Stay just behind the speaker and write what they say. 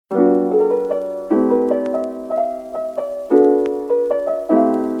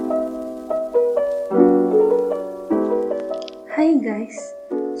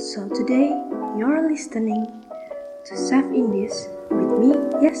listening to Saf Indis with me,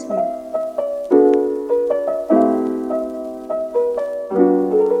 Yasmin.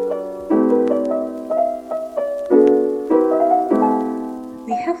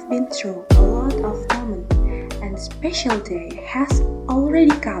 We have been through a lot of moments, and the special day has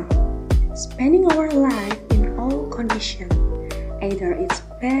already come. Spending our life in all conditions, either it's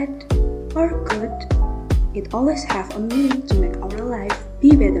bad or good, it always have a meaning to make our life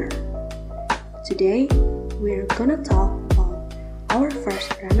be better. Today, we're gonna talk about our first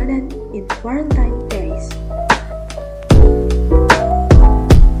Ramadan in quarantine days.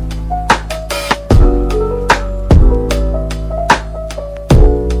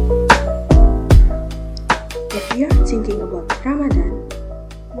 If you're thinking about Ramadan,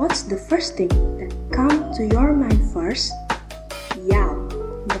 what's the first thing that comes to your mind first? Yeah,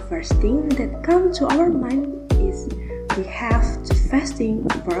 the first thing that comes to our mind is we have to fasting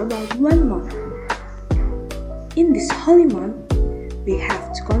for about 1 month. In this holy month, we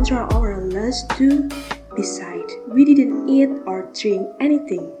have to control our lust too. Besides, we didn't eat or drink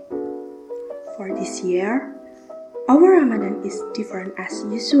anything. For this year, our Ramadan is different as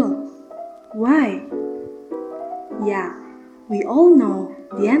usual. Why? Yeah, we all know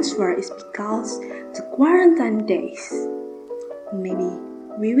the answer is because the quarantine days. Maybe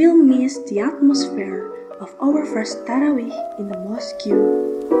we will miss the atmosphere of our first Tarawih in the mosque.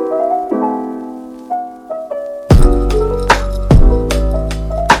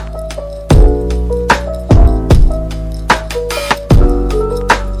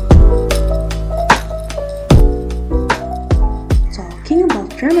 Talking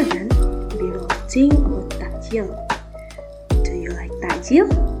about Ramadan, we will think about takjil. Do you like takjil?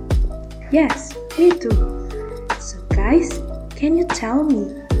 Yes, me too. So guys, can you tell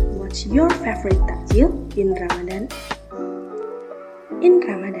me what's your favorite takjil in Ramadan? In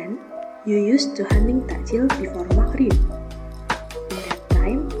Ramadan, you used to hunting takjil before Maghrib. In that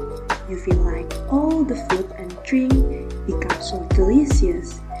time, you feel like all the food and drink become so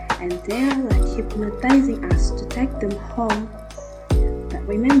delicious and they are like hypnotizing us to take them home. But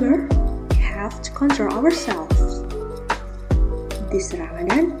remember, we have to control ourselves. This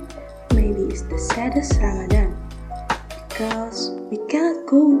Ramadan maybe is the saddest Ramadan because we cannot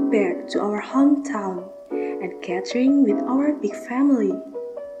go back to our hometown and gathering with our big family.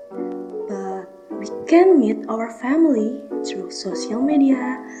 But we can meet our family through social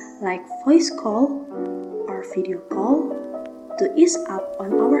media like voice call or video call to ease up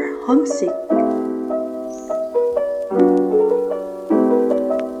on our homesick.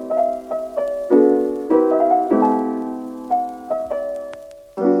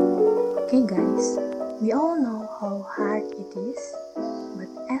 Okay guys, we all know how hard it is,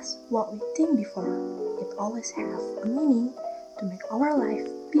 but as what we think before, it always have a meaning to make our life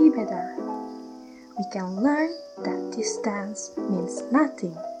be better. We can learn that distance means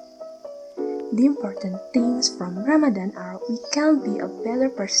nothing. The important things from Ramadan are we can be a better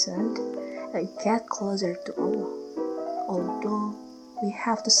person and get closer to Allah. Although we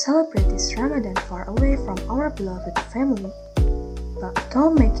have to celebrate this Ramadan far away from our beloved family, but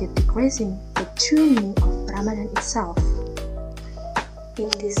don't make it decreasing the true meaning of Ramadan itself.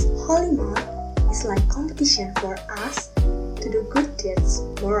 In this holy month, it's like competition for us to do good deeds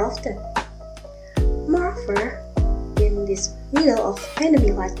more often. Moreover, in this middle of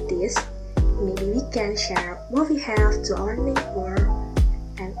pandemic like this, maybe we can share what we have to our neighbor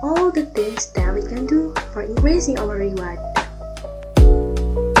and all the things that we can do for increasing our reward.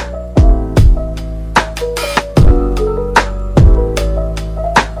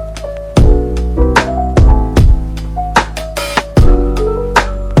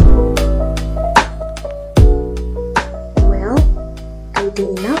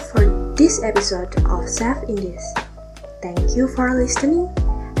 Enough for this episode of Saf Indis. Thank you for listening,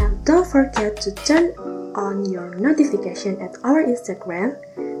 and don't forget to turn on your notification at our Instagram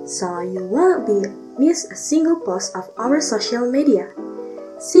so you won't miss a single post of our social media.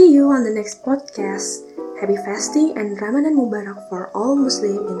 See you on the next podcast. Happy fasting and Ramadan Mubarak for all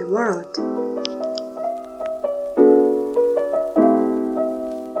Muslims in the world.